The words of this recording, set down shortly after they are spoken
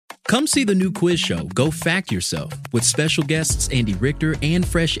Come see the new quiz show, Go Fact Yourself, with special guests Andy Richter and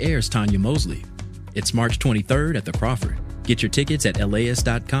Fresh Air's Tanya Mosley. It's March 23rd at the Crawford. Get your tickets at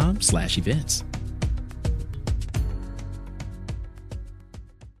las.com/events.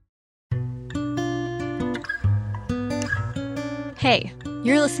 Hey,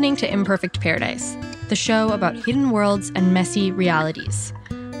 you're listening to Imperfect Paradise, the show about hidden worlds and messy realities.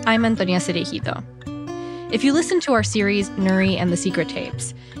 I'm Antonia Cerejido. If you listen to our series, Nuri and the Secret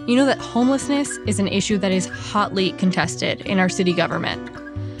Tapes, you know that homelessness is an issue that is hotly contested in our city government.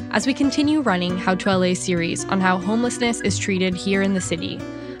 As we continue running How to LA series on how homelessness is treated here in the city,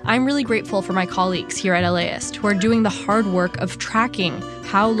 I'm really grateful for my colleagues here at LAist who are doing the hard work of tracking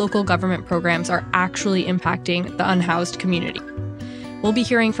how local government programs are actually impacting the unhoused community. We'll be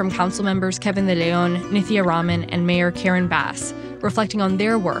hearing from council members Kevin De Leon, Nithya Raman, and Mayor Karen Bass, reflecting on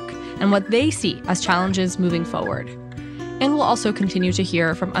their work and what they see as challenges moving forward. And we'll also continue to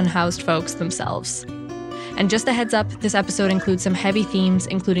hear from unhoused folks themselves. And just a heads up, this episode includes some heavy themes,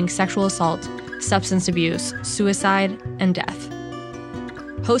 including sexual assault, substance abuse, suicide, and death.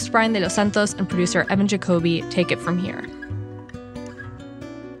 Host Brian De Los Santos and producer Evan Jacoby take it from here.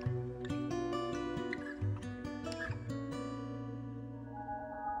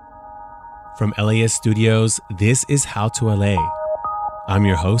 From LAist Studios, this is How to LA. I'm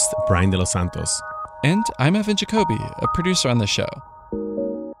your host, Brian De Los Santos. And I'm Evan Jacoby, a producer on the show.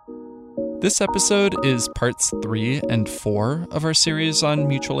 This episode is parts 3 and 4 of our series on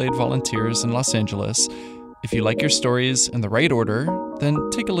mutual aid volunteers in Los Angeles. If you like your stories in the right order, then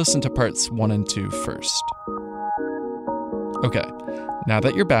take a listen to parts 1 and 2 first. Okay, now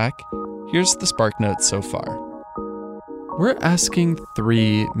that you're back, here's the Spark Notes so far. We're asking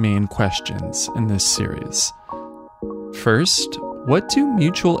 3 main questions in this series. First, what do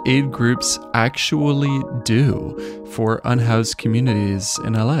mutual aid groups actually do for unhoused communities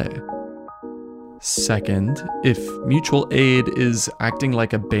in LA? Second, if mutual aid is acting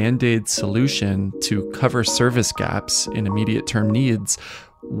like a Band-Aid solution to cover service gaps in immediate term needs,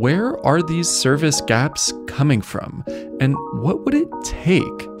 where are these service gaps coming from? And what would it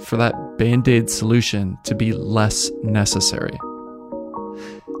take for that Band-Aid solution to be less necessary?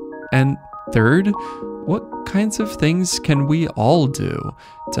 And third, what kinds of things can we all do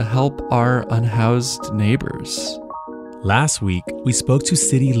to help our unhoused neighbors? Last week, we spoke to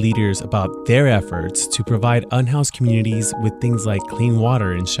city leaders about their efforts to provide unhoused communities with things like clean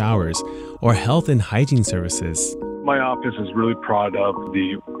water and showers or health and hygiene services. My office is really proud of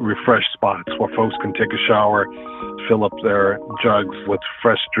the refresh spots where folks can take a shower, fill up their jugs with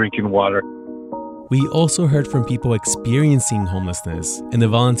fresh drinking water. We also heard from people experiencing homelessness and the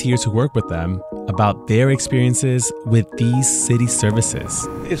volunteers who work with them about their experiences with these city services.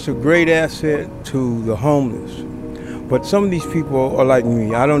 It's a great asset to the homeless, but some of these people are like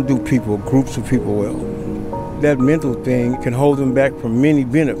me. I don't do people, groups of people well. That mental thing can hold them back from many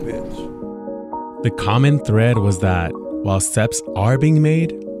benefits. The common thread was that while steps are being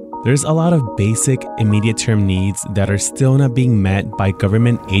made, there's a lot of basic, immediate-term needs that are still not being met by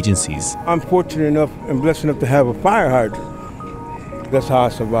government agencies. I'm fortunate enough and blessed enough to have a fire hydrant. That's how I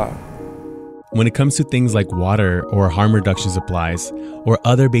survive. When it comes to things like water or harm reduction supplies, or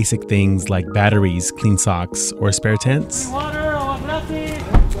other basic things like batteries, clean socks, or spare tents,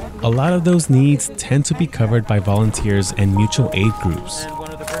 a lot of those needs tend to be covered by volunteers and mutual aid groups.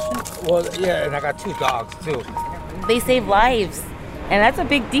 Well, yeah, and I got 2 dogs, too. They save lives. And that's a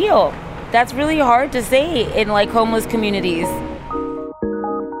big deal. That's really hard to say in homeless communities.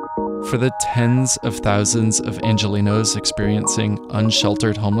 For the tens of thousands of Angelenos experiencing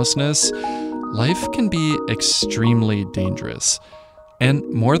unsheltered homelessness, life can be extremely dangerous. And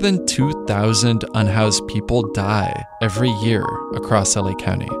more than 2,000 unhoused people die every year across LA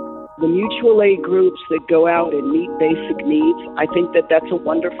County. The mutual aid groups that go out and meet basic needs, I think that that's a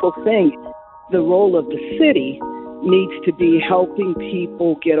wonderful thing. The role of the city needs to be helping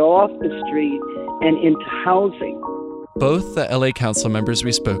people get off the street and into housing. Both the LA council members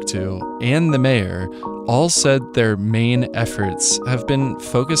we spoke to and the mayor all said their main efforts have been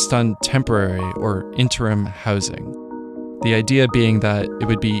focused on temporary or interim housing. The idea being that it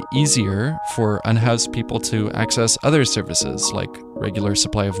would be easier for unhoused people to access other services like regular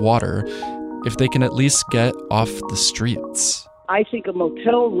supply of water if they can at least get off the streets. I think a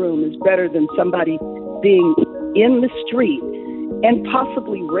motel room is better than somebody being in the street and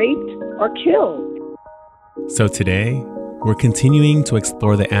possibly raped or killed. So today, we're continuing to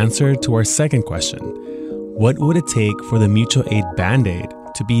explore the answer to our second question. What would it take for the mutual aid Band-Aid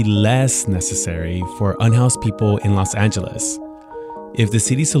to be less necessary for unhoused people in Los Angeles? If the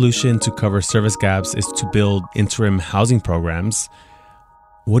city's solution to cover service gaps is to build interim housing programs,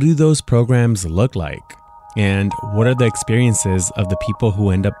 what do those programs look like? And what are the experiences of the people who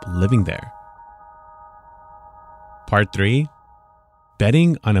end up living there? Part 3,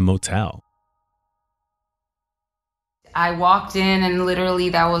 betting on a motel. I walked in and literally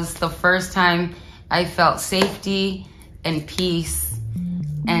that was the first time I felt safety and peace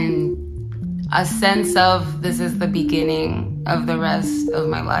and a sense of this is the beginning of the rest of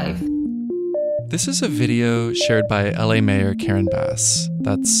my life. This is a video shared by LA Mayor Karen Bass.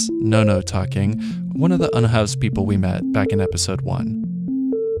 That's Nono talking, one of the unhoused people we met back in episode 1.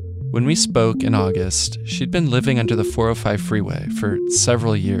 When we spoke in August, she'd been living under the 405 freeway for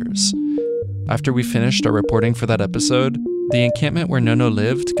several years. After we finished our reporting for that episode, the encampment where Nono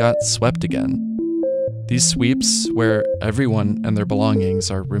lived got swept again. These sweeps, where everyone and their belongings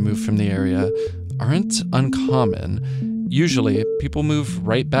are removed from the area, aren't uncommon. Usually, people move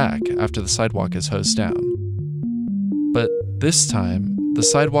right back after the sidewalk is hosed down. But this time, the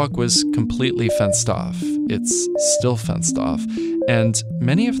sidewalk was completely fenced off. It's still fenced off, and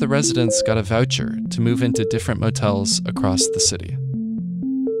many of the residents got a voucher to move into different motels across the city.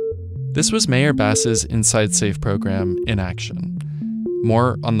 This was Mayor Bass's Inside Safe program in action.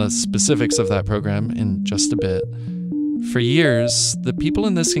 More on the specifics of that program in just a bit. For years, the people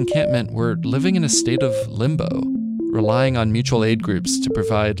in this encampment were living in a state of limbo, relying on mutual aid groups to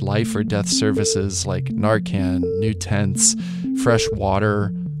provide life or death services like Narcan, new tents, fresh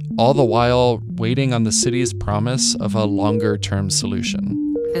water, all the while waiting on the city's promise of a longer-term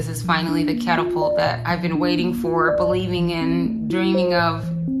solution. This is finally the catapult that I've been waiting for, believing in, dreaming of,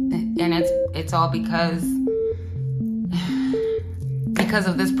 and it's all because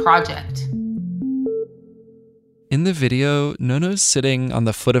of this project. In the video, Nono's sitting on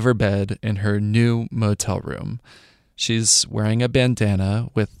the foot of her bed in her new motel room. She's wearing a bandana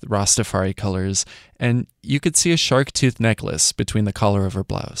with Rastafari colors, and you could see a shark tooth necklace between the collar of her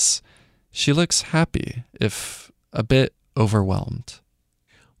blouse. She looks happy, if a bit overwhelmed.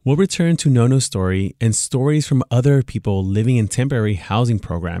 We'll return to Nono's story and stories from other people living in temporary housing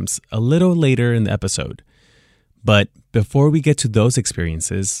programs a little later in the episode. But before we get to those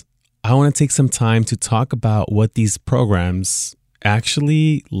experiences, I want to take some time to talk about what these programs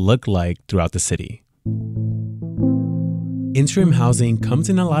actually look like throughout the city. Interim housing comes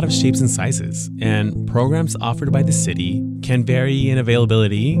in a lot of shapes and sizes, and programs offered by the city can vary in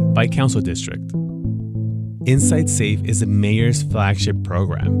availability by council district. Inside Safe is the mayor's flagship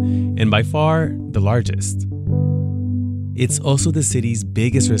program, and by far the largest. It's also the city's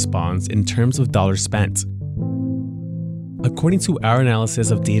biggest response in terms of dollars spent. According to our analysis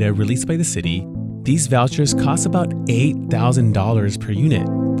of data released by the city, these vouchers cost about $8,000 per unit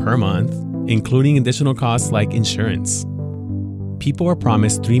per month, including additional costs like insurance. People are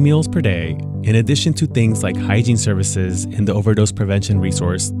promised 3 meals per day, in addition to things like hygiene services and the overdose prevention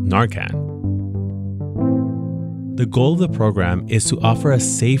resource, Narcan. The goal of the program is to offer a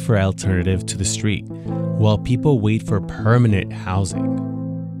safer alternative to the street, while people wait for permanent housing.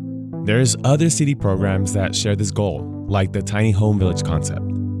 There's other city programs that share this goal, like the tiny home village concept.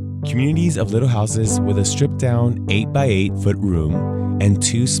 Communities of little houses with a stripped-down 8x8-foot room and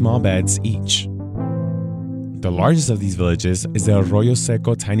 2 small beds each. The largest of these villages is the Arroyo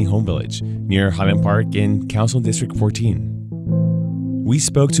Seco Tiny Home Village near Highland Park in Council District 14. We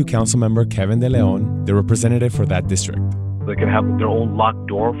spoke to Councilmember Kevin De Leon, the representative for that district. They can have their own locked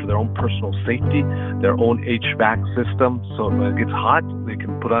door for their own personal safety, their own HVAC system. So when it gets hot, they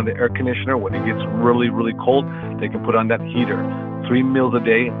can put on the air conditioner. When it gets really, really cold, they can put on that heater. 3 meals a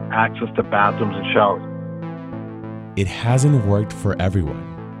day, access to bathrooms and showers. It hasn't worked for everyone.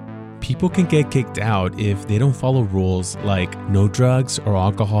 People can get kicked out if they don't follow rules like no drugs or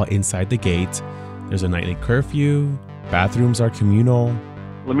alcohol inside the gate. There's a nightly curfew. Bathrooms are communal.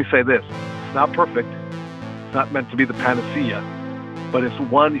 Let me say this. It's not perfect. It's not meant to be the panacea, but it's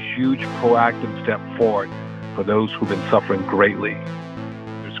one huge proactive step forward for those who've been suffering greatly.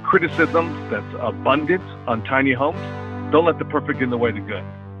 There's criticism that's abundant on tiny homes. Don't let the perfect get in the way of the good.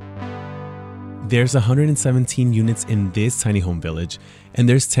 There's 117 units in this tiny home village, and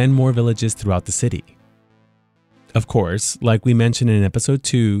there's 10 more villages throughout the city. Of course, like we mentioned in episode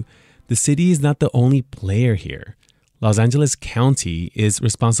 2, the city is not the only player here. Los Angeles County is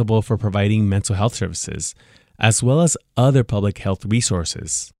responsible for providing mental health services, as well as other public health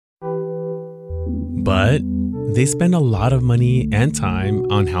resources. But they spend a lot of money and time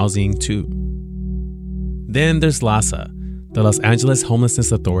on housing too. Then there's LAHSA, the Los Angeles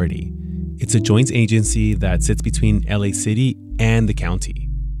Homelessness Authority. It's a joint agency that sits between LA City and the county.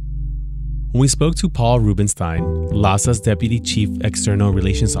 When we spoke to Paul Rubenstein, LAHSA's Deputy Chief External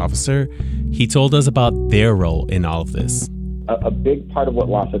Relations Officer, he told us about their role in all of this. A big part of what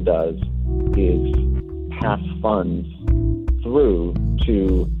LAHSA does is pass funds through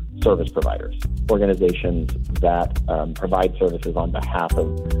to service providers, organizations that provide services on behalf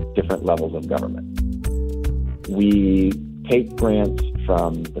of different levels of government. We take grants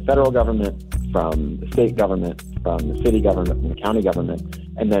from the federal government, from the state government, from the city government, from the county government,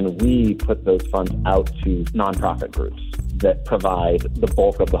 and then we put those funds out to nonprofit groups that provide the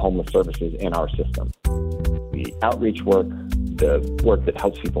bulk of the homeless services in our system. The outreach work, the work that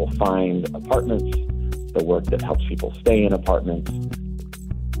helps people find apartments, the work that helps people stay in apartments.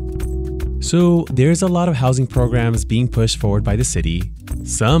 So there's a lot of housing programs being pushed forward by the city,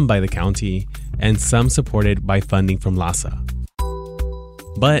 some by the county, and some supported by funding from LAHSA.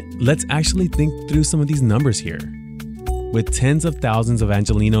 But let's actually think through some of these numbers here. With tens of thousands of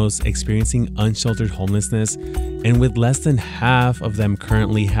Angelenos experiencing unsheltered homelessness, and with less than half of them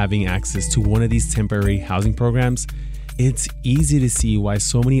currently having access to one of these temporary housing programs, it's easy to see why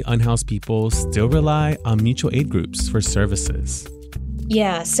so many unhoused people still rely on mutual aid groups for services.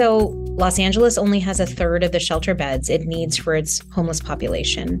 Yeah, so Los Angeles only has a third of the shelter beds it needs for its homeless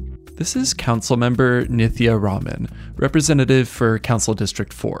population. This is Councilmember Nithya Raman, representative for Council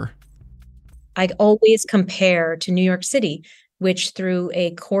District 4. I always compare to New York City, which through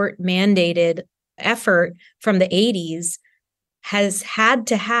a court-mandated effort from the 80s has had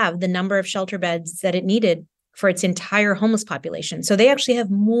to have the number of shelter beds that it needed for its entire homeless population. So they actually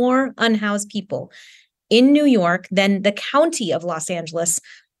have more unhoused people in New York than the county of Los Angeles,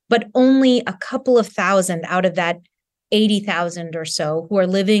 but only a couple of thousand out of that 80,000 or so who are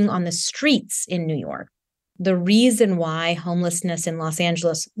living on the streets in New York. The reason why homelessness in Los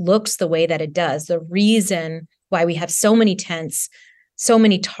Angeles looks the way that it does, the reason why we have so many tents, so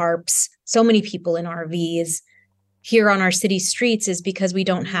many tarps, so many people in RVs here on our city streets is because we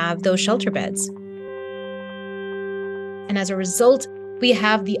don't have those shelter beds. And as a result, we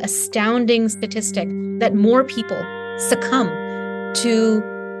have the astounding statistic that more people succumb to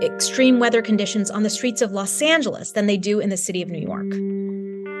extreme weather conditions on the streets of Los Angeles than they do in the city of New York.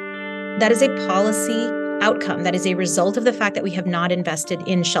 That is a policy outcome. That is a result of the fact that we have not invested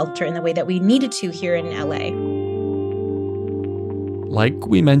in shelter in the way that we needed to here in LA. Like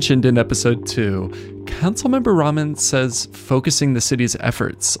we mentioned in episode 2, Councilmember Raman says focusing the city's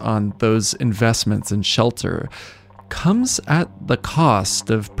efforts on those investments in shelter comes at the cost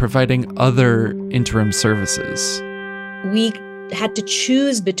of providing other interim services. We had to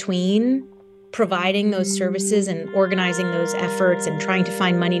choose between providing those services and organizing those efforts and trying to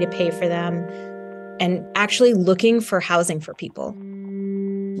find money to pay for them and actually looking for housing for people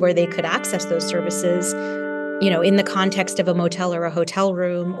where they could access those services, in the context of a motel or a hotel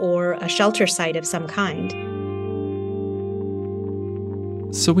room or a shelter site of some kind.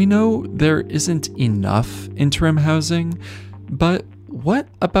 So we know there isn't enough interim housing, but what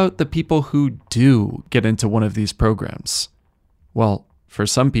about the people who do get into one of these programs? Well, for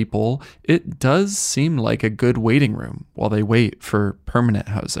some people, it does seem like a good waiting room while they wait for permanent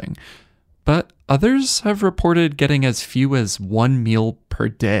housing. But others have reported getting as few as 1 meal per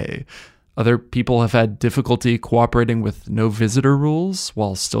day. Other people have had difficulty cooperating with no visitor rules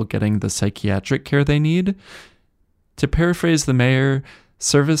while still getting the psychiatric care they need. To paraphrase the mayor,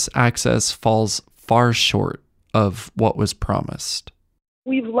 service access falls far short of what was promised.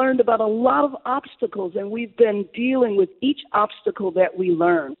 We've learned about a lot of obstacles, and we've been dealing with each obstacle that we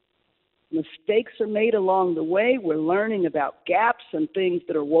learn. Mistakes are made along the way. We're learning about gaps and things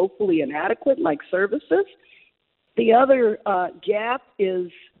that are woefully inadequate, like services. The other gap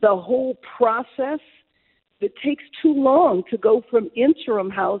is the whole process that takes too long to go from interim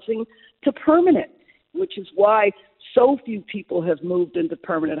housing to permanent, which is why so few people have moved into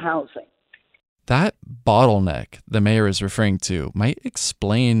permanent housing. That bottleneck the mayor is referring to might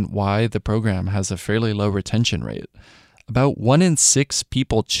explain why the program has a fairly low retention rate. About 1 in 6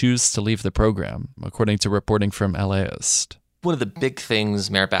 people choose to leave the program, according to reporting from LAist. One of the big things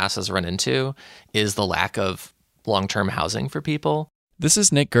Mayor Bass has run into is the lack of long-term housing for people. This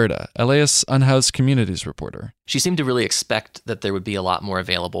is Nick Gerda, LAist's Unhoused Communities reporter. She seemed to really expect that there would be a lot more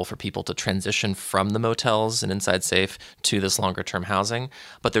available for people to transition from the motels and Inside Safe to this longer-term housing.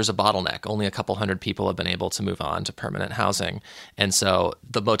 But there's a bottleneck. Only a couple hundred people have been able to move on to permanent housing. And so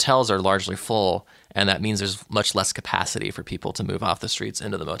the motels are largely full, and that means there's much less capacity for people to move off the streets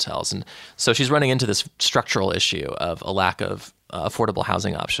into the motels. And so she's running into this structural issue of a lack of affordable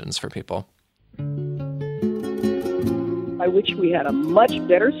housing options for people. I wish we had a much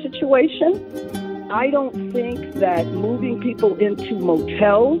better situation. I don't think that moving people into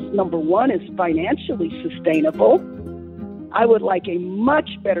motels, number one, is financially sustainable. I would like a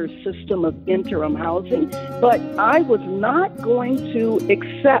much better system of interim housing, but I was not going to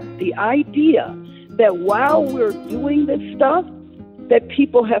accept the idea that while we're doing this stuff, that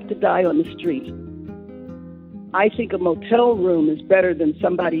people have to die on the street. I think a motel room is better than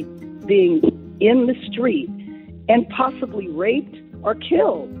somebody being in the street and possibly raped or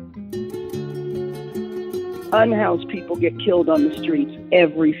killed. Unhoused people get killed on the streets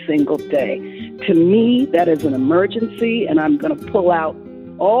every single day. To me, that is an emergency, and I'm going to pull out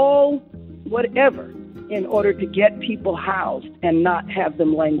all whatever in order to get people housed and not have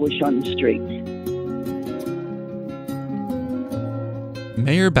them languish on the streets.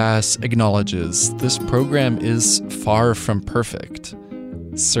 Mayor Bass acknowledges this program is far from perfect.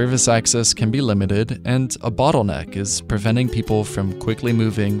 Service access can be limited, and a bottleneck is preventing people from quickly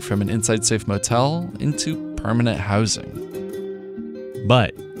moving from an inside-safe motel into permanent housing.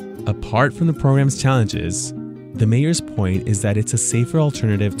 But apart from the program's challenges, the mayor's point is that it's a safer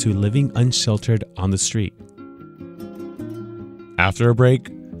alternative to living unsheltered on the street. After a break,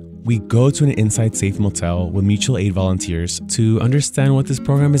 we go to an inside safe motel with mutual aid volunteers to understand what this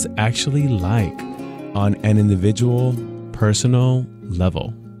program is actually like on an individual, personal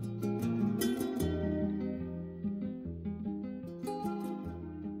level.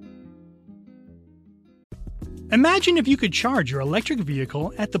 Imagine if you could charge your electric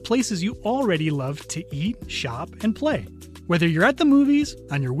vehicle at the places you already love to eat, shop, and play. Whether you're at the movies,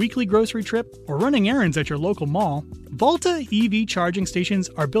 on your weekly grocery trip, or running errands at your local mall, Volta EV charging stations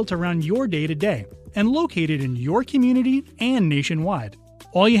are built around your day-to-day and located in your community and nationwide.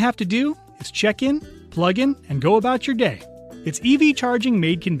 All you have to do is check in, plug in, and go about your day. It's EV charging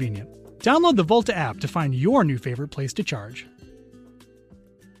made convenient. Download the Volta app to find your new favorite place to charge.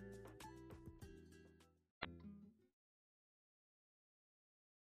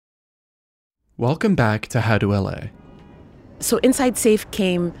 Welcome back to How to LA. So Inside Safe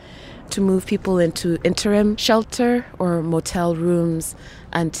came to move people into interim shelter or motel rooms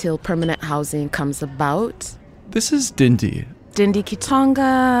until permanent housing comes about. This is Dindi. Dindi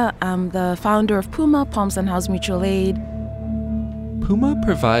Kitonga. I'm the founder of PUMA, Palms and House Mutual Aid. PUMA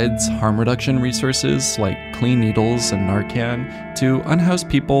provides harm reduction resources like clean needles and Narcan to unhoused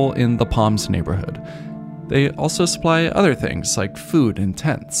people in the Palms neighborhood. They also supply other things like food and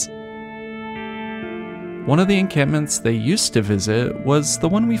tents. One of the encampments they used to visit was the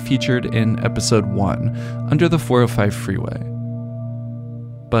one we featured in episode 1, under the 405 freeway.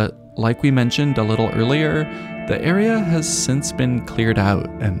 But like we mentioned a little earlier, the area has since been cleared out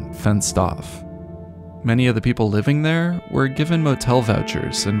and fenced off. Many of the people living there were given motel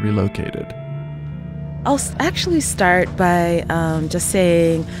vouchers and relocated. I'll actually start by just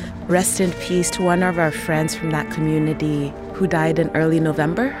saying rest in peace to one of our friends from that community who died in early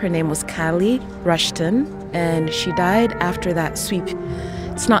November. Her name was Callie Rushton, and she died after that sweep.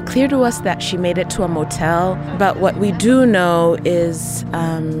 It's not clear to us that she made it to a motel, but what we do know is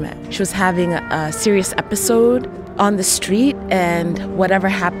she was having a serious episode on the street, and whatever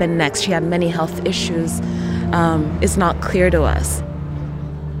happened next, she had many health issues, is not clear to us.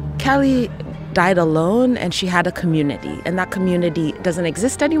 Callie died alone, and she had a community, and that community doesn't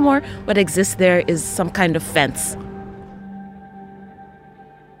exist anymore. What exists there is some kind of fence.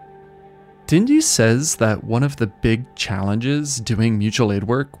 Dindi says that one of the big challenges doing mutual aid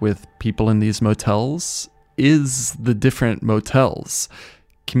work with people in these motels is the different motels.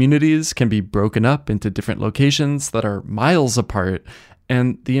 Communities can be broken up into different locations that are miles apart,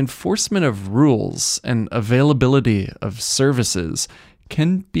 and the enforcement of rules and availability of services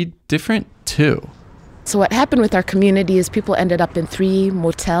can be different too. So what happened with our community is people ended up in 3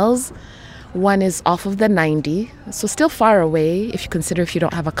 motels. One is off of the 90, so still far away if you consider if you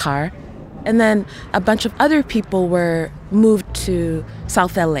don't have a car. And then a bunch of other people were moved to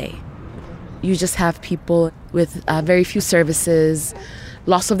South LA. You just have people with very few services,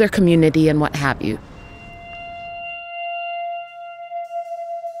 loss of their community, and what have you.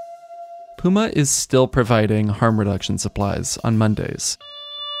 PUMA is still providing harm reduction supplies on Mondays.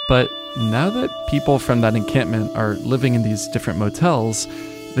 But now that people from that encampment are living in these different motels,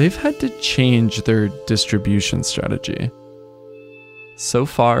 they've had to change their distribution strategy. So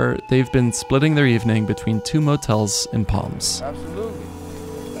far, they've been splitting their evening between 2 motels in Palms. Absolutely.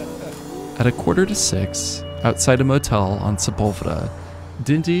 At 5:45, outside a motel on Sepulveda,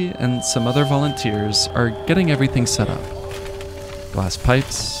 Dindi and some other volunteers are getting everything set up. Glass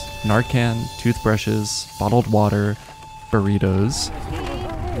pipes, Narcan, toothbrushes, bottled water, burritos.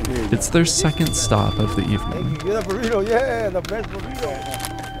 It's their second stop of the evening. Get a burrito, yeah, the best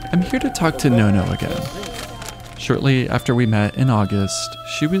burrito. I'm here to talk to Nono again. Shortly after we met in August,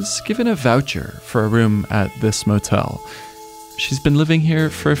 she was given a voucher for a room at this motel. she's been living here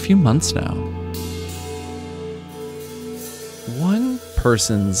for a few months now. One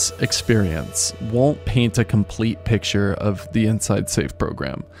person's experience won't paint a complete picture of the Inside Safe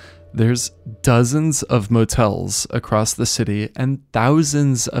program. There's dozens of motels across the city and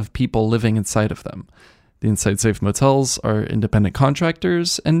thousands of people living inside of them. The Inside Safe motels are independent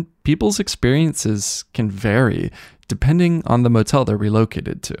contractors, and people's experiences can vary depending on the motel they're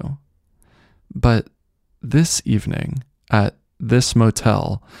relocated to. But this evening, at this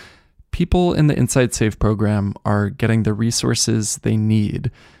motel, people in the Inside Safe program are getting the resources they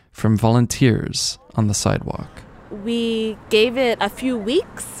need from volunteers on the sidewalk. We gave it a few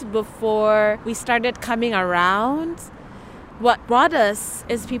weeks before we started coming around. What brought us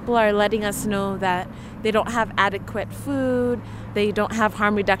is people are letting us know that they don't have adequate food, they don't have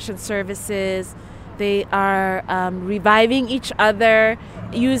harm reduction services, they are reviving each other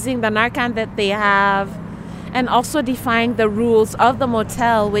using the Narcan that they have, and also defying the rules of the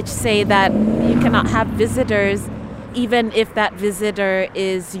motel, which say that you cannot have visitors even if that visitor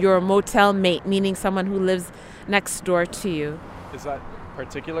is your motel mate, meaning someone who lives next door to you. Is that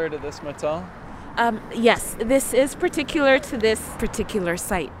particular to this motel? Yes, this is particular to this particular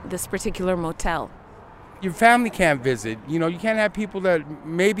site, this particular motel. Your family can't visit. You know, you can't have people that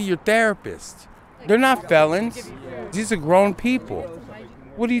maybe your therapist. They're not felons. These are grown people.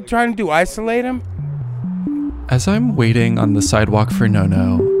 What are you trying to do, isolate them? As I'm waiting on the sidewalk for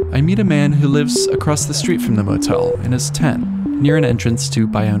Nono, I meet a man who lives across the street from the motel in his tent, near an entrance to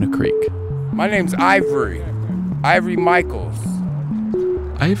Bayona Creek. My name's Ivory Michaels.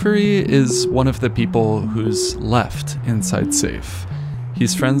 Ivory is one of the people who's left Inside Safe.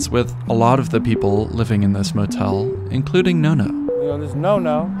 He's friends with a lot of the people living in this motel, including Nono. You know, there's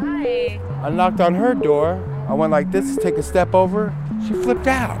Nono. Hi. I knocked on her door. I went like this to take a step over. She flipped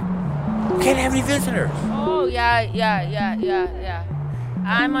out. Can't have any visitors. Oh, yeah.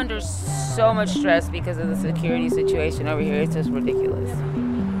 I'm under so much stress because of the security situation over here. It's just ridiculous.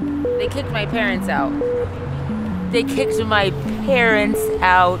 They kicked my parents out.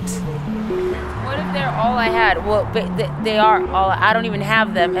 What if they're all I had? Well, they are all. I don't even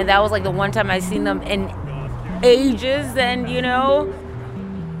have them. And that was like the one time I seen them in ages. And, you know.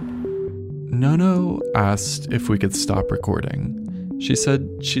 Nono asked if we could stop recording. She said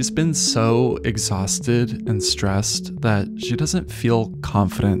she's been so exhausted and stressed that she doesn't feel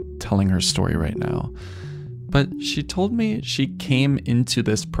confident telling her story right now. But she told me she came into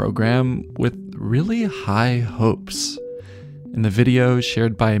this program with really high hopes. In the video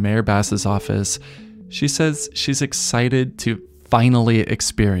shared by Mayor Bass's office, she says she's excited to finally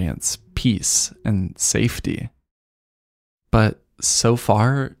experience peace and safety. But so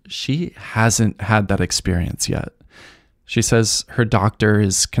far, she hasn't had that experience yet. She says her doctor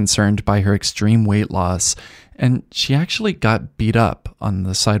is concerned by her extreme weight loss, and she actually got beat up on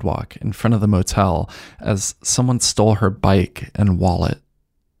the sidewalk in front of the motel as someone stole her bike and wallet.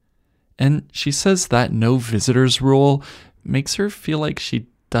 And she says that no visitors rule makes her feel like she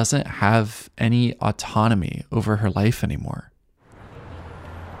doesn't have any autonomy over her life anymore.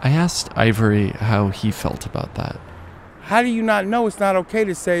 I asked Ivory how he felt about that. How do you not know it's not okay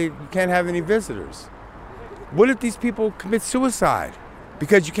to say you can't have any visitors? What if these people commit suicide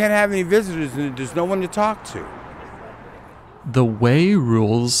because you can't have any visitors and there's no one to talk to? The way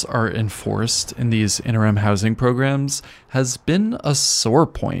rules are enforced in these interim housing programs has been a sore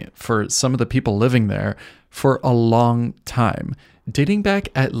point for some of the people living there for a long time, dating back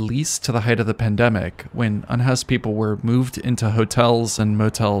at least to the height of the pandemic, when unhoused people were moved into hotels and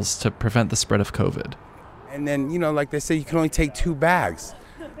motels to prevent the spread of COVID. And then, you know, like they say, you can only take 2 bags.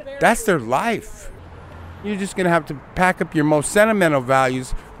 That's their life. You're just going to have to pack up your most sentimental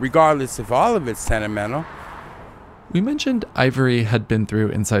values, regardless if all of it's sentimental. We mentioned Ivory had been through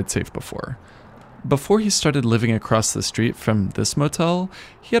Inside Safe before. Before he started living across the street from this motel,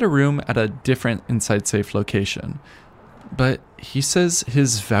 he had a room at a different Inside Safe location. But he says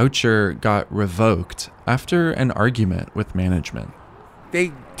his voucher got revoked after an argument with management.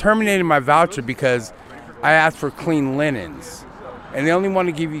 They terminated my voucher because I asked for clean linens. And they only want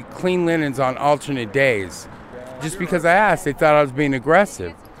to give you clean linens on alternate days. Just because I asked, they thought I was being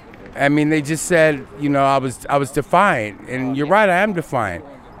aggressive. I mean, they just said, you know, I was defiant. And you're right, I am defiant.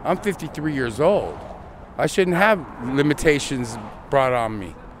 I'm 53 years old. I shouldn't have limitations brought on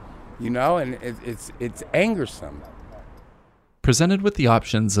me, you know, and it's angersome. Presented with the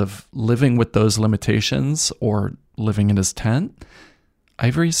options of living with those limitations or living in his tent,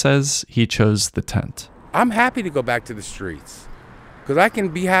 Ivory says he chose the tent. I'm happy to go back to the streets. Because I can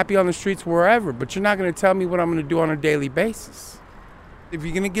be happy on the streets wherever, but you're not going to tell me what I'm going to do on a daily basis. If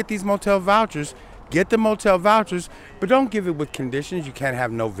you're going to get these motel vouchers, Get the motel vouchers, but don't give it with conditions. You can't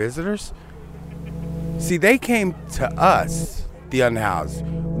have no visitors. See, they came to us, the unhoused.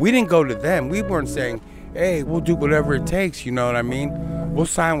 We didn't go to them. We weren't saying, hey, we'll do whatever it takes, you know what I mean? We'll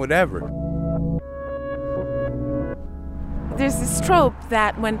sign whatever. There's this trope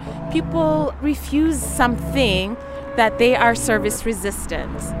that when people refuse something, that they are service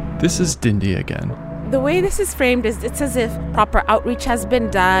resistant. This is Dindy again. The way this is framed is it's as if proper outreach has been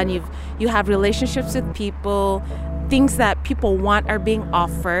done. You have relationships with people. Things that people want are being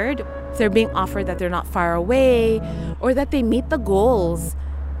offered. They're being offered that they're not far away or that they meet the goals,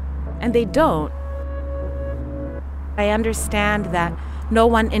 and they don't. I understand that no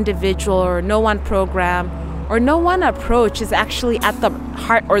one individual or no one program or no one approach is actually at the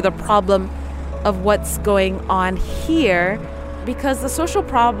heart or the problem of what's going on here, because the social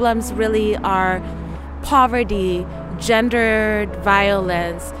problems really are poverty, gendered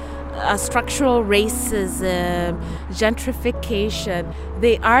violence, structural racism, gentrification.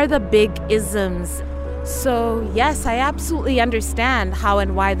 They are the big isms. So yes, I absolutely understand how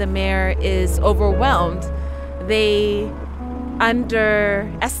and why the mayor is overwhelmed. They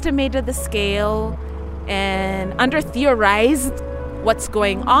underestimated the scale and under-theorized what's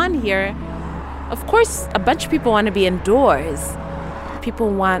going on here. Of course, a bunch of people want to be indoors.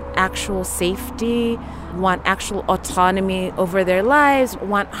 People want actual safety, want actual autonomy over their lives,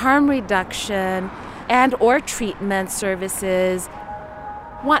 want harm reduction and or treatment services,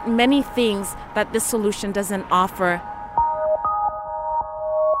 want many things that this solution doesn't offer.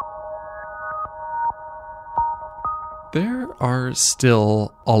 There are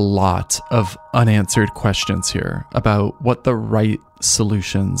still a lot of unanswered questions here about what the right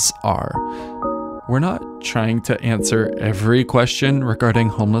solutions are. We're not trying to answer every question regarding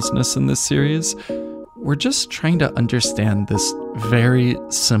homelessness in this series. We're just trying to understand this very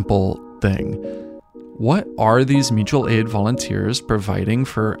simple thing. What are these mutual aid volunteers providing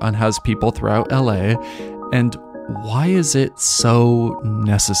for unhoused people throughout LA, and why is it so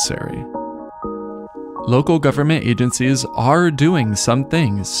necessary? Local government agencies are doing some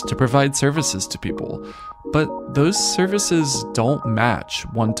things to provide services to people, but those services don't match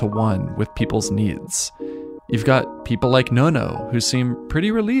one-to-one with people's needs. You've got people like Nono, who seem pretty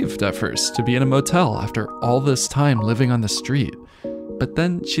relieved at first to be in a motel after all this time living on the street. But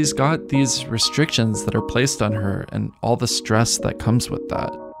then she's got these restrictions that are placed on her and all the stress that comes with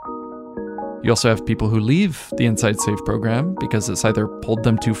that. You also have people who leave the Inside Safe program because it's either pulled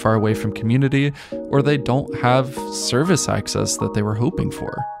them too far away from community or they don't have service access that they were hoping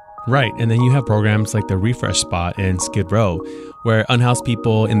for. Right, and then you have programs like the Refresh Spot in Skid Row, where unhoused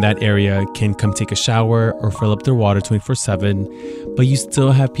people in that area can come take a shower or fill up their water 24/7, but you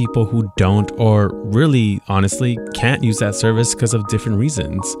still have people who don't or really, honestly, can't use that service because of different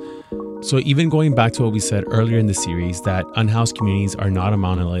reasons. So even going back to what we said earlier in the series, that unhoused communities are not a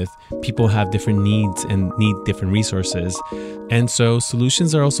monolith. People have different needs and need different resources. And so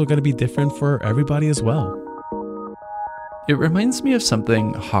solutions are also going to be different for everybody as well. It reminds me of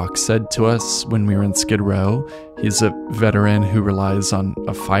something Hawk said to us when we were in Skid Row. He's a veteran who relies on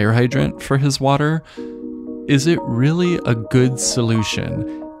a fire hydrant for his water. Is it really a good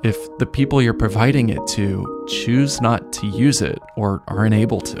solution if the people you're providing it to choose not to use it or aren't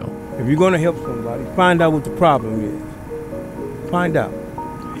able to? If you're going to help somebody, find out what the problem is. Find out.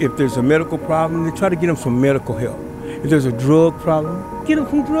 If there's a medical problem, then try to get them some medical help. If there's a drug problem, get them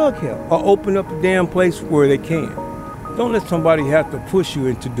some drug help. Or open up a damn place where they can. Don't let somebody have to push you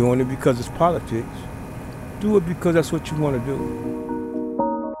into doing it because it's politics. Do it because that's what you want to do.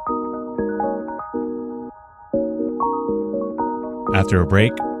 After a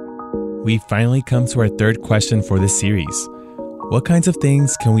break, we finally come to our third question for this series. What kinds of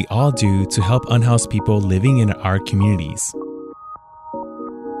things can we all do to help unhoused people living in our communities?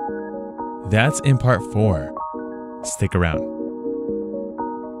 That's in part 4. Stick around.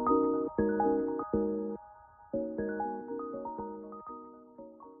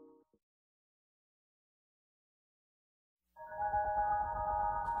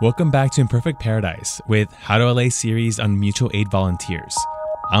 Welcome back to Imperfect Paradise with How to LA series on mutual aid volunteers.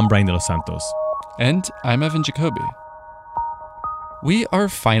 I'm Brian de los Santos. And I'm Evan Jacoby. We are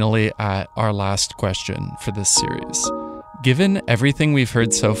finally at our last question for this series. Given everything we've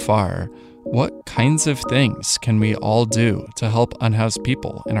heard so far, what kinds of things can we all do to help unhoused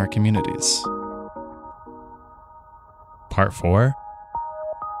people in our communities? Part 4,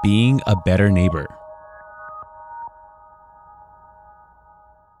 being a better neighbor.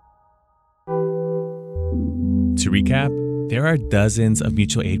 To recap, there are dozens of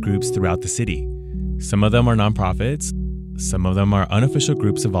mutual aid groups throughout the city. Some of them are nonprofits, some of them are unofficial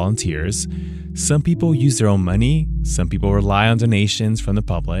groups of volunteers, Some people use their own money, some people rely on donations from the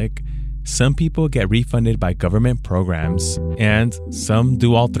public, some people get refunded by government programs, and some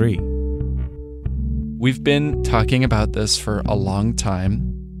do all three. We've been talking about this for a long time.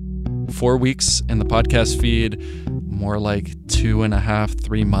 4 weeks in the podcast feed, more like 2.5,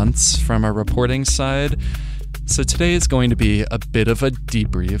 3 months from our reporting side. So today is going to be a bit of a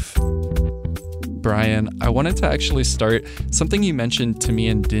debrief. Brian, I wanted to actually start, something you mentioned to me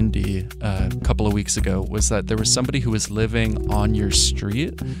and Dindy a couple of weeks ago was that there was somebody who was living on your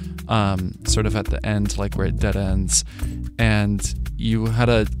street, sort of at the end, like where it dead ends, and you had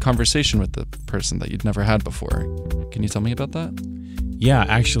a conversation with the person that you'd never had before. Can you tell me about that? Yeah,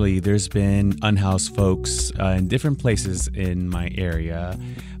 actually, there's been unhoused folks in different places in my area.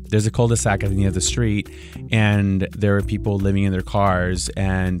 There's a cul-de-sac at the end of the street, and there are people living in their cars.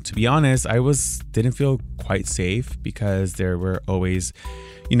 And to be honest, I didn't feel quite safe because there were always,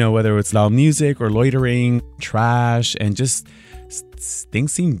 whether it's loud music or loitering, trash, and just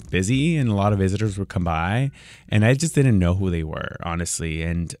things seemed busy, and a lot of visitors would come by, and I just didn't know who they were, honestly.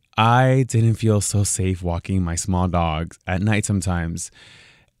 And I didn't feel so safe walking my small dogs at night sometimes.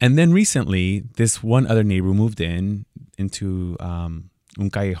 And then recently, this one other neighbor moved into un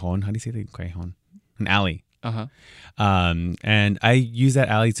callejón. How do you say that? Callejón? An alley. Uh-huh. And I use that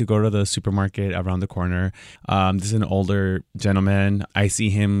alley to go to the supermarket around the corner. This is an older gentleman. I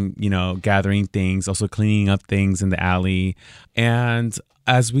see him, gathering things, also cleaning up things in the alley. And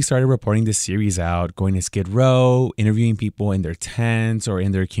as we started reporting this series out, going to Skid Row, interviewing people in their tents or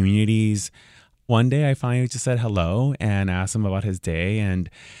in their communities, one day I finally just said hello and asked him about his day, and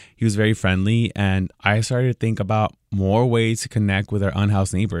he was very friendly. And I started to think about more ways to connect with our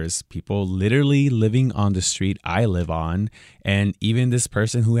unhoused neighbors, people literally living on the street I live on, and even this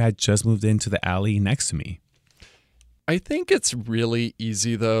person who had just moved into the alley next to me. I think it's really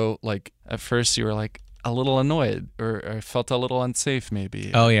easy, though. Like, at first you were like a little annoyed or felt a little unsafe,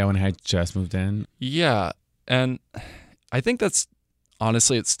 maybe. Oh, yeah, when I had just moved in. Yeah. And I think that's,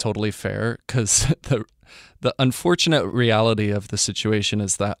 honestly, it's totally fair, because the unfortunate reality of the situation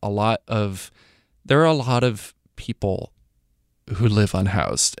is that there are a lot of people who live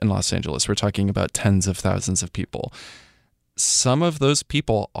unhoused in Los Angeles. We're talking about tens of thousands of people. Some of those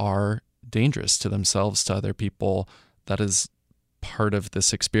people are dangerous to themselves, to other people. That is part of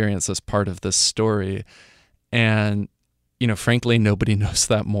this experience, as part of this story. And, frankly, nobody knows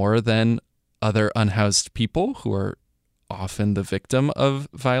that more than other unhoused people who are often the victim of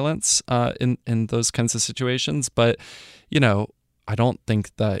violence in those kinds of situations. But, I don't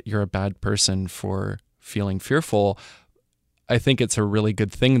think that you're a bad person for feeling fearful. I think it's a really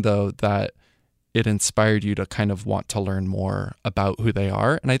good thing, though, that it inspired you to kind of want to learn more about who they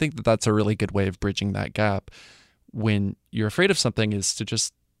are. And I think that that's a really good way of bridging that gap. When you're afraid of something, is to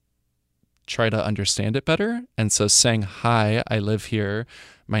just try to understand it better. And so saying, hi, I live here,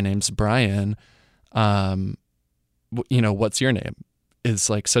 my name's Brian, what's your name, is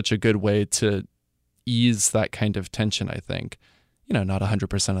like such a good way to ease that kind of tension, I think. Not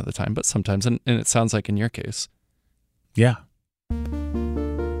 100% of the time, but sometimes. And it sounds like in your case. Yeah.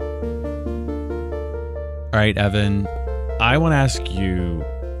 All right, Evan, I want to ask you,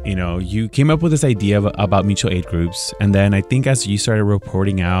 you came up with this idea about mutual aid groups. And then I think as you started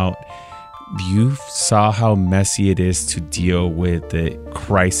reporting out, you saw how messy it is to deal with the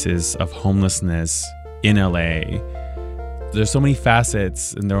crisis of homelessness in LA. There's so many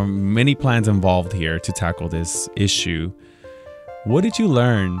facets, and there are many plans involved here to tackle this issue. What did you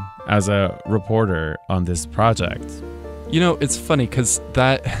learn as a reporter on this project? It's funny because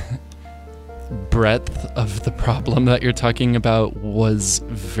that breadth of the problem that you're talking about was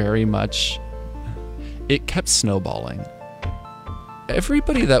very much, it kept snowballing.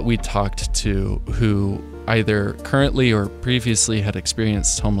 Everybody that we talked to who either currently or previously had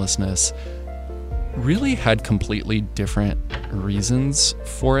experienced homelessness really had completely different reasons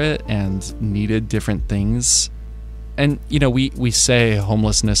for it and needed different things. And, we say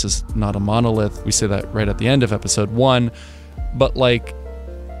homelessness is not a monolith. We say that right at the end of episode 1. But,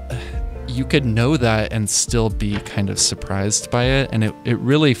 you could know that and still be kind of surprised by it. And it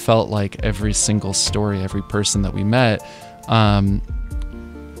really felt like every single story, every person that we met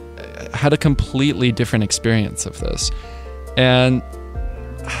had a completely different experience of this. And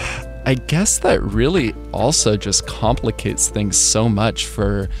I guess that really also just complicates things so much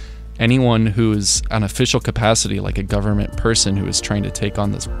for anyone who's an official capacity, like a government person who is trying to take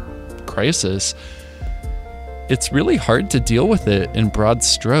on this crisis. It's really hard to deal with it in broad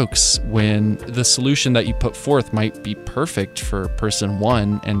strokes when the solution that you put forth might be perfect for person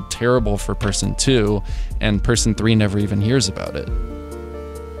 1 and terrible for person 2, and person 3 never even hears about it.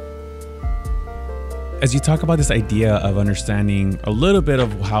 As you talk about this idea of understanding a little bit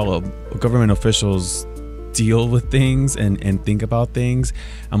of how government officials deal with things and think about things,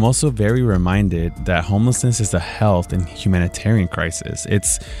 I'm also very reminded that homelessness is a health and humanitarian crisis.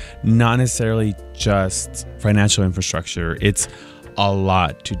 It's not necessarily just financial infrastructure. It's a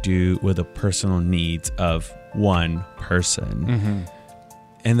lot to do with the personal needs of one person. Mm-hmm.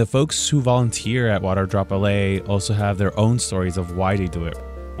 And the folks who volunteer at Water Drop LA also have their own stories of why they do it.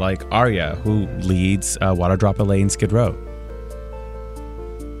 Like Arya, who leads Water Drop LA in Skid Row.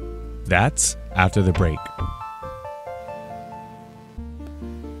 That's after the break.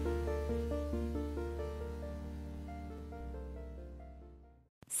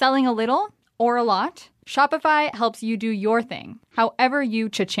 Selling a little or a lot? Shopify helps you do your thing, however you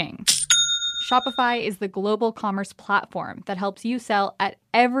cha-ching. Shopify is the global commerce platform that helps you sell at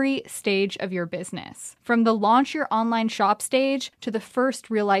every stage of your business. From the launch your online shop stage to the first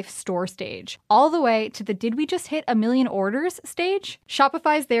real-life store stage, all the way to the did we just hit 1 million orders stage?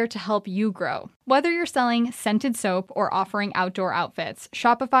 Shopify's there to help you grow. Whether you're selling scented soap or offering outdoor outfits,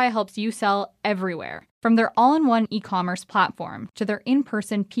 Shopify helps you sell everywhere. From their all-in-one e-commerce platform to their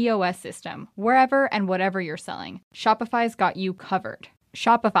in-person POS system, wherever and whatever you're selling, Shopify's got you covered.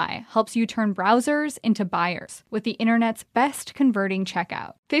 Shopify helps you turn browsers into buyers with the internet's best converting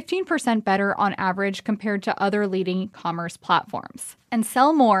checkout. 15% better on average compared to other leading commerce platforms. And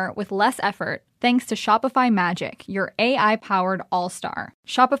sell more with less effort thanks to Shopify Magic, your AI-powered all-star.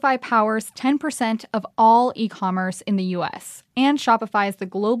 Shopify powers 10% of all e-commerce in the US. And Shopify is the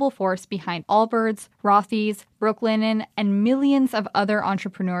global force behind Allbirds, Rothy's, Brooklinen, and millions of other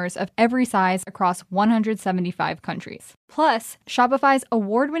entrepreneurs of every size across 175 countries. Plus, Shopify's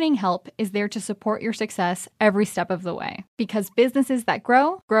award-winning help is there to support your success every step of the way. Because businesses that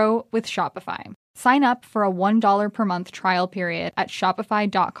grow, grow with Shopify. Sign up for a $1 per month trial period at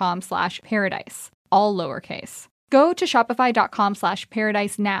shopify.com/paradise, all lowercase. Go to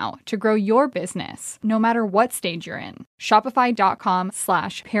shopify.com/paradise now to grow your business, no matter what stage you're in.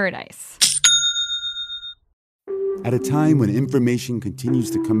 Shopify.com/paradise. At a time when information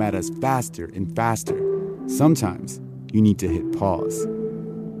continues to come at us faster and faster, sometimes you need to hit pause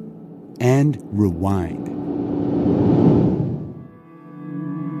and rewind.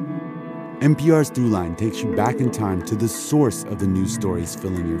 NPR's Throughline takes you back in time to the source of the news stories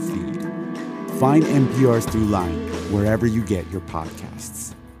filling your feed. Find NPR's Throughline wherever you get your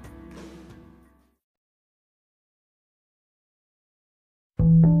podcasts.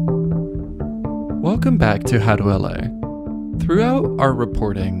 Welcome back to How to LA. Throughout our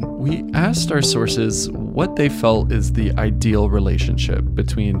reporting, we asked our sources what they felt is the ideal relationship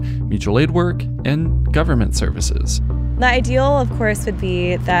between mutual aid work and government services. The ideal, of course, would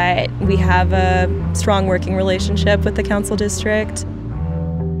be that we have a strong working relationship with the council district.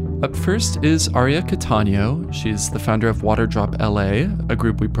 Up first is Arya Catano. She's the founder of Water Drop LA, a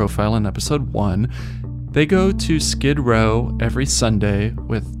group we profile in episode 1. They go to Skid Row every Sunday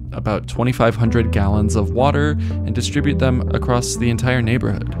with about 2,500 gallons of water and distribute them across the entire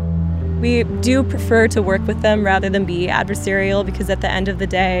neighborhood. We do prefer to work with them rather than be adversarial because at the end of the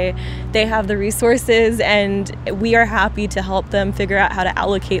day, they have the resources and we are happy to help them figure out how to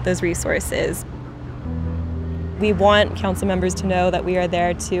allocate those resources. We want council members to know that we are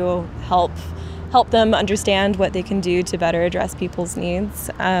there to help them understand what they can do to better address people's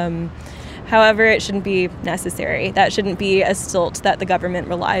needs. However, it shouldn't be necessary. That shouldn't be a stilt that the government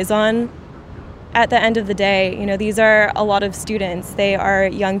relies on. At the end of the day, these are a lot of students. They are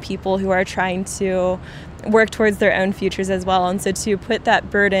young people who are trying to work towards their own futures as well. And so to put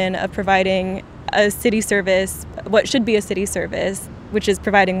that burden of providing a city service, what should be a city service, which is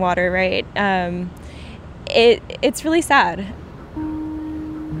providing water, right? It's really sad.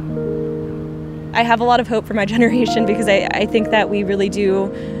 I have a lot of hope for my generation because I think that we really do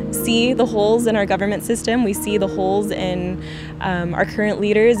see the holes in our government system. We see the holes in our current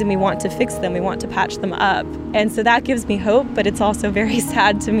leaders and we want to fix them. We want to patch them up. And so that gives me hope, but it's also very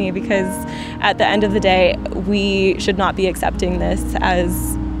sad to me because at the end of the day, we should not be accepting this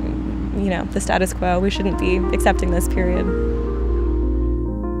as, the status quo. We shouldn't be accepting this, period.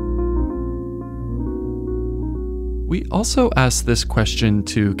 We also asked this question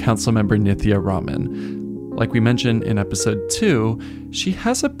to Councilmember Nithya Raman. Like we mentioned in episode 2, she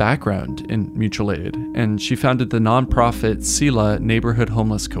has a background in mutual aid, and she founded the nonprofit SELA Neighborhood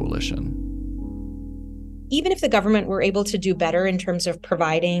Homeless Coalition. Even if the government were able to do better in terms of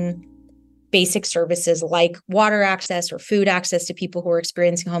providing basic services like water access or food access to people who are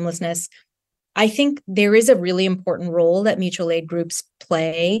experiencing homelessness, I think there is a really important role that mutual aid groups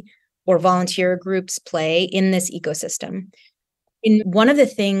play or volunteer groups play in this ecosystem. And one of the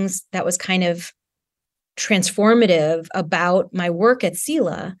things that was kind of transformative about my work at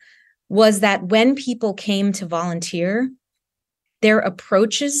SELA was that when people came to volunteer, their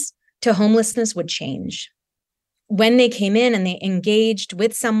approaches to homelessness would change. When they came in and they engaged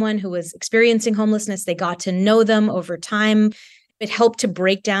with someone who was experiencing homelessness, they got to know them over time. It helped to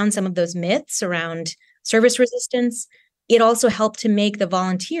break down some of those myths around service resistance. It also helped to make the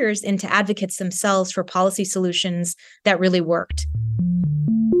volunteers into advocates themselves for policy solutions that really worked.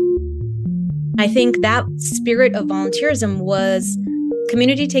 I think that spirit of volunteerism was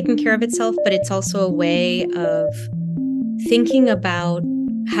community taking care of itself, but it's also a way of thinking about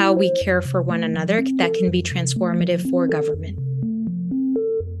how we care for one another that can be transformative for government.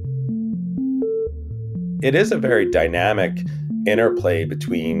 It is a very dynamic interplay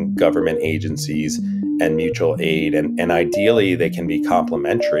between government agencies and mutual aid, and ideally they can be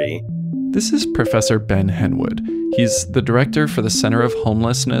complementary. This is Professor Ben Henwood. He's the director for the Center of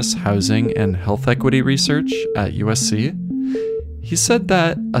Homelessness, Housing, and Health Equity Research at USC. He said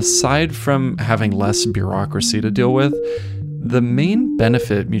that aside from having less bureaucracy to deal with, the main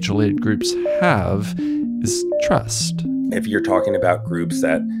benefit mutual aid groups have is trust. If you're talking about groups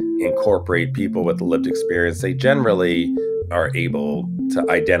that incorporate people with lived experience, they generally are able to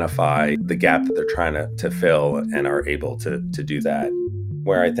identify the gap that they're trying to fill and are able to do that.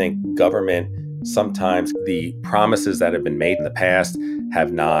 Where I think government, sometimes the promises that have been made in the past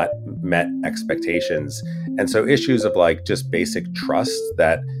have not met expectations. And so issues of like just basic trust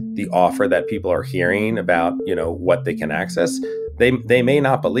that the offer that people are hearing about, what they can access, they may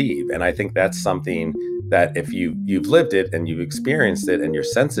not believe. And I think that's something that if you've lived it and you've experienced it and you're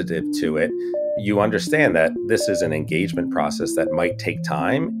sensitive to it, you understand that this is an engagement process that might take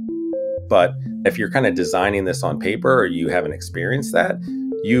time. But if you're kind of designing this on paper or you haven't experienced that,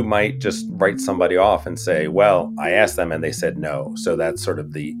 you might just write somebody off and say, well, I asked them and they said no. So that's sort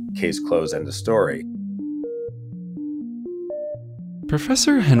of the case closed, end of story.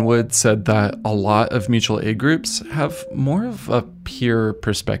 Professor Henwood said that a lot of mutual aid groups have more of a peer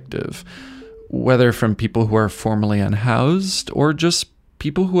perspective, whether from people who are formerly unhoused or just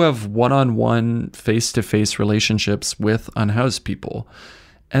people who have one-on-one, face-to-face relationships with unhoused people.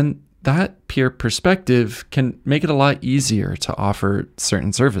 And that peer perspective can make it a lot easier to offer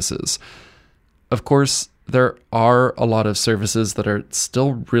certain services. Of course, there are a lot of services that are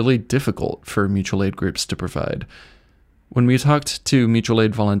still really difficult for mutual aid groups to provide. When we talked to mutual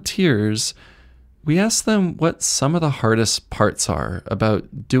aid volunteers, we asked them what some of the hardest parts are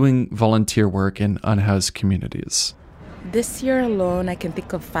about doing volunteer work in unhoused communities. This year alone, I can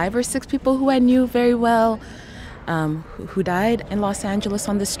think of 5 or 6 people who I knew very well who died in Los Angeles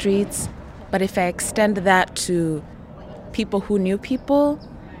on the streets. But if I extend that to people who knew people,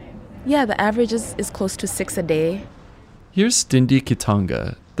 yeah, the average is close to 6 a day. Here's Dindi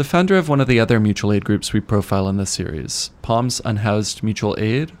Kitanga, the founder of one of the other mutual aid groups we profile in this series, Palms Unhoused Mutual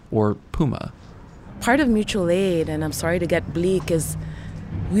Aid, or PUMA. Part of mutual aid, and I'm sorry to get bleak, is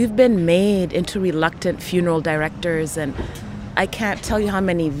we've been made into reluctant funeral directors, and I can't tell you how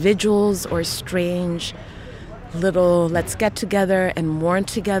many vigils or strange little let's get together and mourn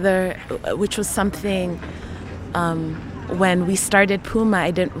together, which was something when we started PUMA,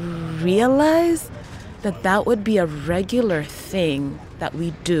 I didn't realize that would be a regular thing that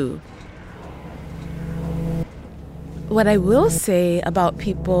we do. What I will say about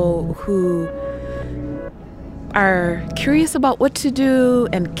people who are curious about what to do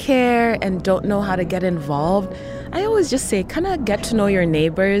and care and don't know how to get involved, I always just say kind of get to know your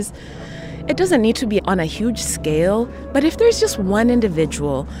neighbors. It doesn't need to be on a huge scale, but if there's just one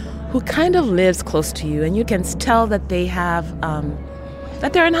individual who kind of lives close to you and you can tell that they have,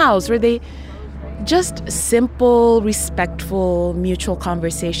 that they're unhoused, where they just simple, respectful, mutual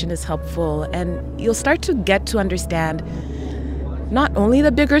conversation is helpful, and you'll start to get to understand not only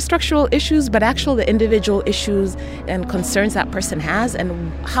the bigger structural issues, but actually the individual issues and concerns that person has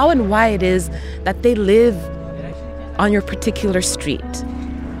and how and why it is that they live on your particular street.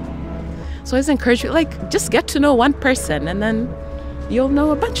 So I always encourage you, just get to know one person and then you'll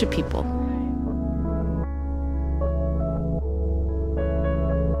know a bunch of people.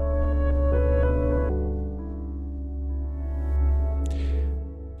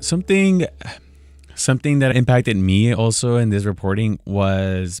 Something that impacted me also in this reporting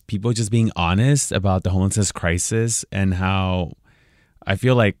was people just being honest about the homelessness crisis and how I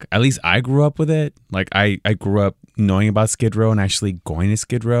feel like, at least I grew up with it. Like I grew up knowing about Skid Row and actually going to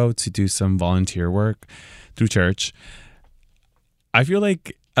Skid Row to do some volunteer work through church. I feel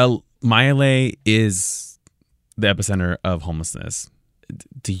like my LA is the epicenter of homelessness.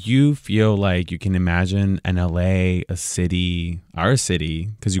 Do you feel like you can imagine an LA, our city,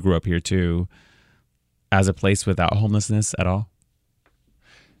 because you grew up here too, as a place without homelessness at all?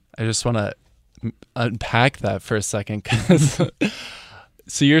 I just want to unpack that for a second. 'Cause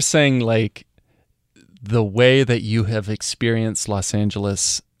so you're saying like the way that you have experienced Los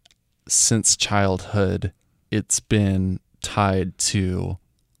Angeles since childhood, it's been tied to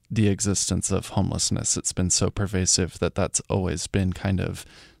the existence of homelessness. It's been so pervasive that that's always been kind of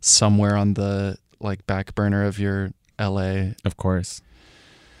somewhere on the like back burner of your LA. Of course.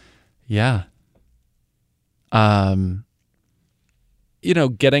 Yeah. You know,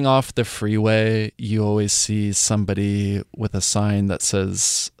 getting off the freeway, you always see somebody with a sign that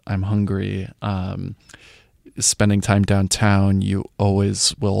says, I'm hungry. Spending time downtown, you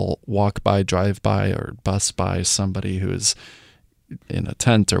always will walk by, drive by, or bus by somebody who's in a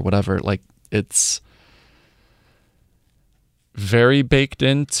tent or whatever. Like, it's very baked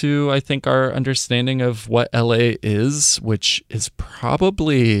into, I think, our understanding of what LA is, which is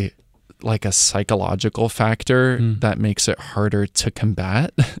probably like a psychological factor that makes it harder to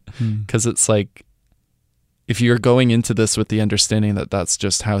combat. Because it's like, if you're going into this with the understanding that that's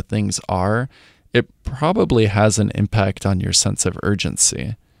just how things are, it probably has an impact on your sense of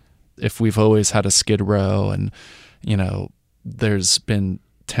urgency. If we've always had a Skid Row and, you know, there's been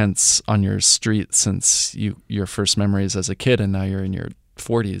tents on your street since your first memories as a kid, and now you're in your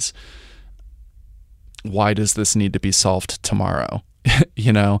 40s, why does this need to be solved tomorrow?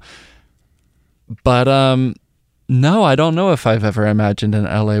 You know? But no, I don't know if I've ever imagined an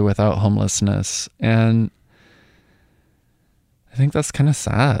LA without homelessness. And I think that's kind of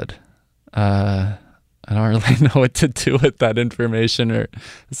sad. I don't really know what to do with that information, or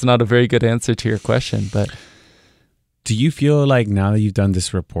it's not a very good answer to your question. But do you feel like now that you've done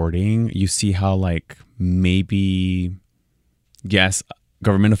this reporting, you see how like maybe, yes,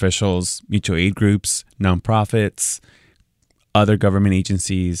 government officials, mutual aid groups, nonprofits, other government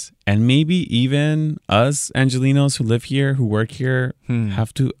agencies, and maybe even us Angelenos who live here, who work here,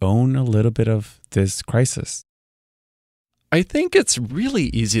 have to own a little bit of this crisis? I think it's really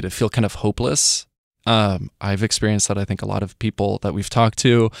easy to feel kind of hopeless. I've experienced that. I think a lot of people that we've talked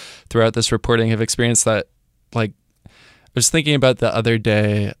to throughout this reporting have experienced that. Like, I was thinking about the other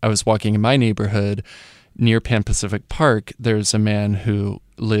day, I was walking in my neighborhood near Pan Pacific Park. There's a man who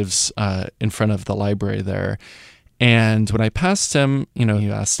lives in front of the library there. And when I passed him, you know,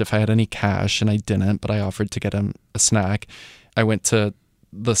 he asked if I had any cash, and I didn't, but I offered to get him a snack. I went to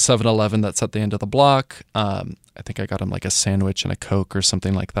the 7-Eleven that's at the end of the block. I think I got him like a sandwich and a Coke or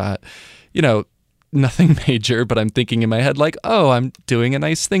something like that. You know, nothing major, but I'm thinking in my head like, oh, I'm doing a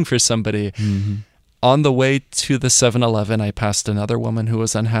nice thing for somebody. Mm-hmm. On the way to the 7-Eleven, I passed another woman who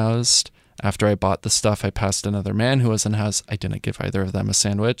was unhoused. After I bought the stuff, I passed another man who was unhoused. I didn't give either of them a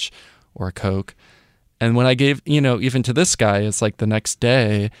sandwich or a Coke. And when I gave, you know, even to this guy, it's like the next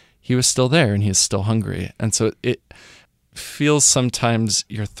day, he was still there and he's still hungry. And so it feels sometimes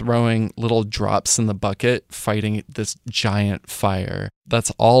you're throwing little drops in the bucket, fighting this giant fire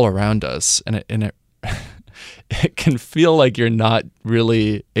that's all around us. And it it can feel like you're not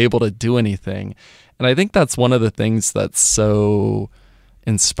really able to do anything. And I think that's one of the things that's so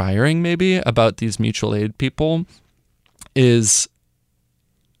inspiring maybe about these mutual aid people is,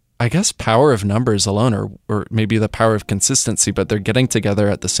 I guess, power of numbers alone, or maybe the power of consistency, but they're getting together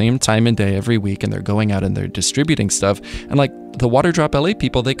at the same time and day every week, and they're going out and they're distributing stuff. And like the Water Drop LA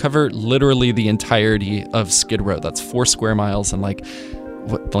people, they cover literally the entirety of Skid Row. That's 4 square miles and like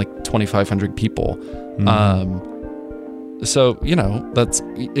 2,500 people. So, you know, that's,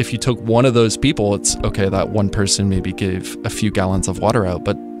 if you took one of those people, it's okay, that one person maybe gave a few gallons of water out,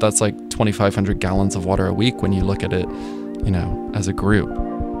 but that's like 2,500 gallons of water a week when you look at it, you know, as a group.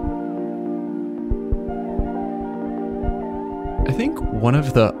 I think one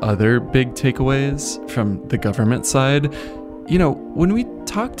of the other big takeaways from the government side, you know, when we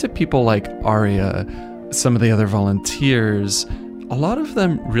talk to people like Aria, some of the other volunteers, a lot of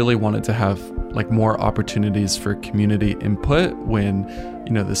them really wanted to have like more opportunities for community input when,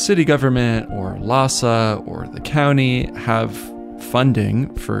 you know, the city government or LASA or the county have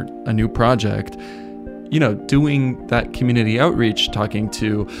funding for a new project. You know, doing that community outreach, talking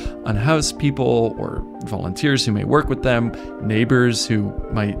to unhoused people or volunteers who may work with them, neighbors who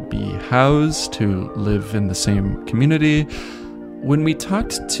might be housed, who live in the same community. When we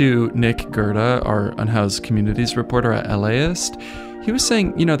talked to Nick Gerda, our unhoused communities reporter at LAist, he was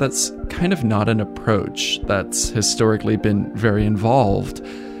saying, you know, that's kind of not an approach that's historically been very involved.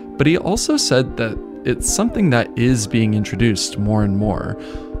 But he also said that it's something that is being introduced more and more.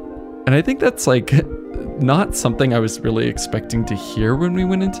 And I think that's like not something I was really expecting to hear when we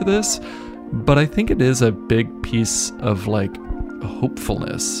went into this, but I think it is a big piece of like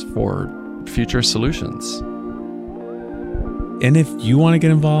hopefulness for future solutions. And if you want to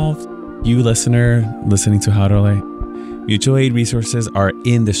get involved, you listener listening to How to LA, mutual aid resources are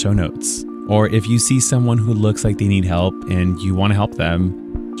in the show notes. Or if you see someone who looks like they need help and you want to help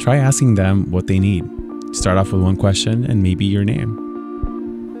them, try asking them what they need. Start off with one question and maybe your name.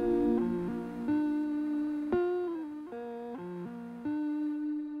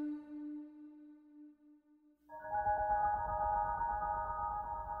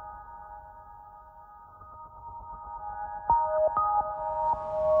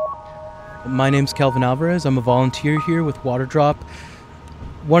 My name's Kelvin Alvarez. I'm a volunteer here with Waterdrop.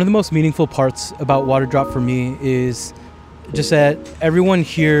 One of the most meaningful parts about Waterdrop for me is just that everyone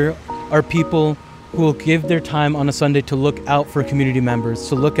here are people who will give their time on a Sunday to look out for community members,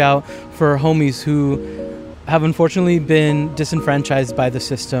 to look out for homies who have unfortunately been disenfranchised by the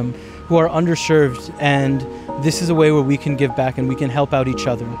system, who are underserved, and this is a way where we can give back and we can help out each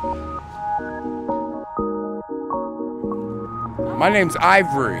other. My name's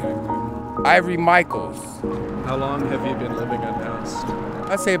Ivory Michaels. How long have you been living unhoused?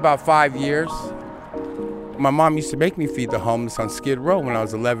 I'd say about 5 years. My mom used to make me feed the homeless on Skid Row when I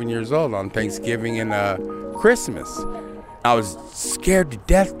was 11 years old on Thanksgiving and Christmas. I was scared to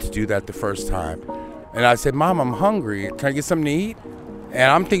death to do that the first time. And I said, Mom, I'm hungry. Can I get something to eat?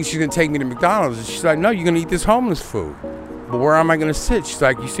 And I'm thinking she's going to take me to McDonald's. And she's like, no, you're going to eat this homeless food. But where am I going to sit? She's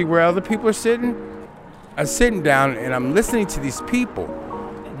like, you see where other people are sitting? I'm sitting down and I'm listening to these people.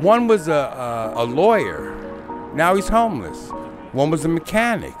 One was a lawyer. Now he's homeless. One was a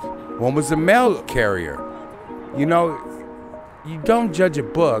mechanic. One was a mail carrier. You know, you don't judge a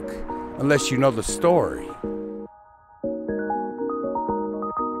book unless you know the story.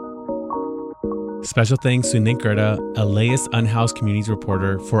 Special thanks to Nick Gerda, LAist Unhoused Communities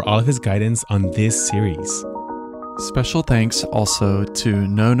reporter, for all of his guidance on this series. Special thanks also to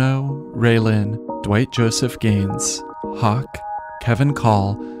Nono, Raylin, Dwight Joseph Gaines, Hawk, Kevin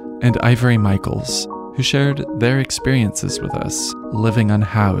Call, and Ivory Michaels, who shared their experiences with us living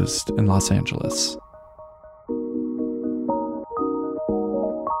unhoused in Los Angeles.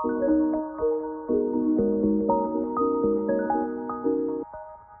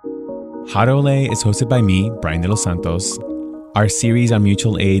 How to LA is hosted by me, Brian De Los Santos. Our series on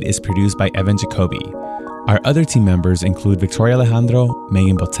mutual aid is produced by Evan Jacoby. Our other team members include Victoria Alejandro,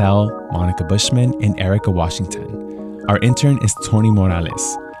 Megan Botel, Monica Bushman, and Erica Washington. Our intern is Tony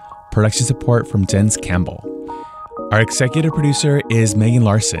Morales. Production support from Jens Campbell. Our executive producer is Megan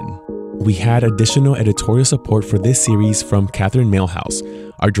Larson. We had additional editorial support for this series from Catherine Mailhouse,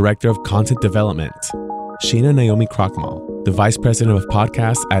 our director of content development, Sheena Naomi Krochmal, the vice president of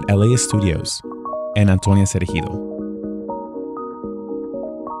podcasts at LAist Studios, and Antonia Cerejido.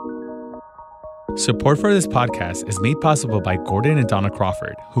 Support for this podcast is made possible by Gordon and Donna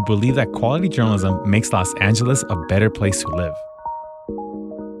Crawford, who believe that quality journalism makes Los Angeles a better place to live.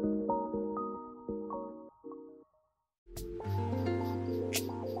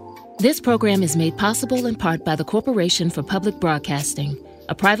 This program is made possible in part by the Corporation for Public Broadcasting,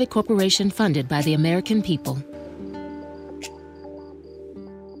 a private corporation funded by the American people.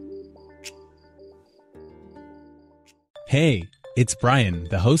 Hey, it's Brian,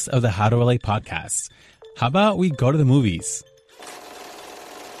 the host of the How to LA podcast. How about we go to the movies?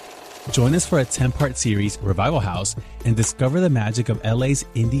 Join us for a 10-part series, Revival House, and discover the magic of LA's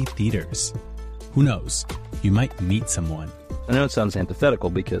indie theaters. Who knows? You might meet someone. I know it sounds antithetical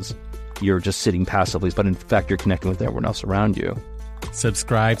because you're just sitting passively, but in fact, you're connecting with everyone else around you.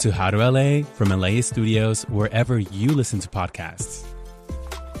 Subscribe to How to LA from LAist Studios wherever you listen to podcasts.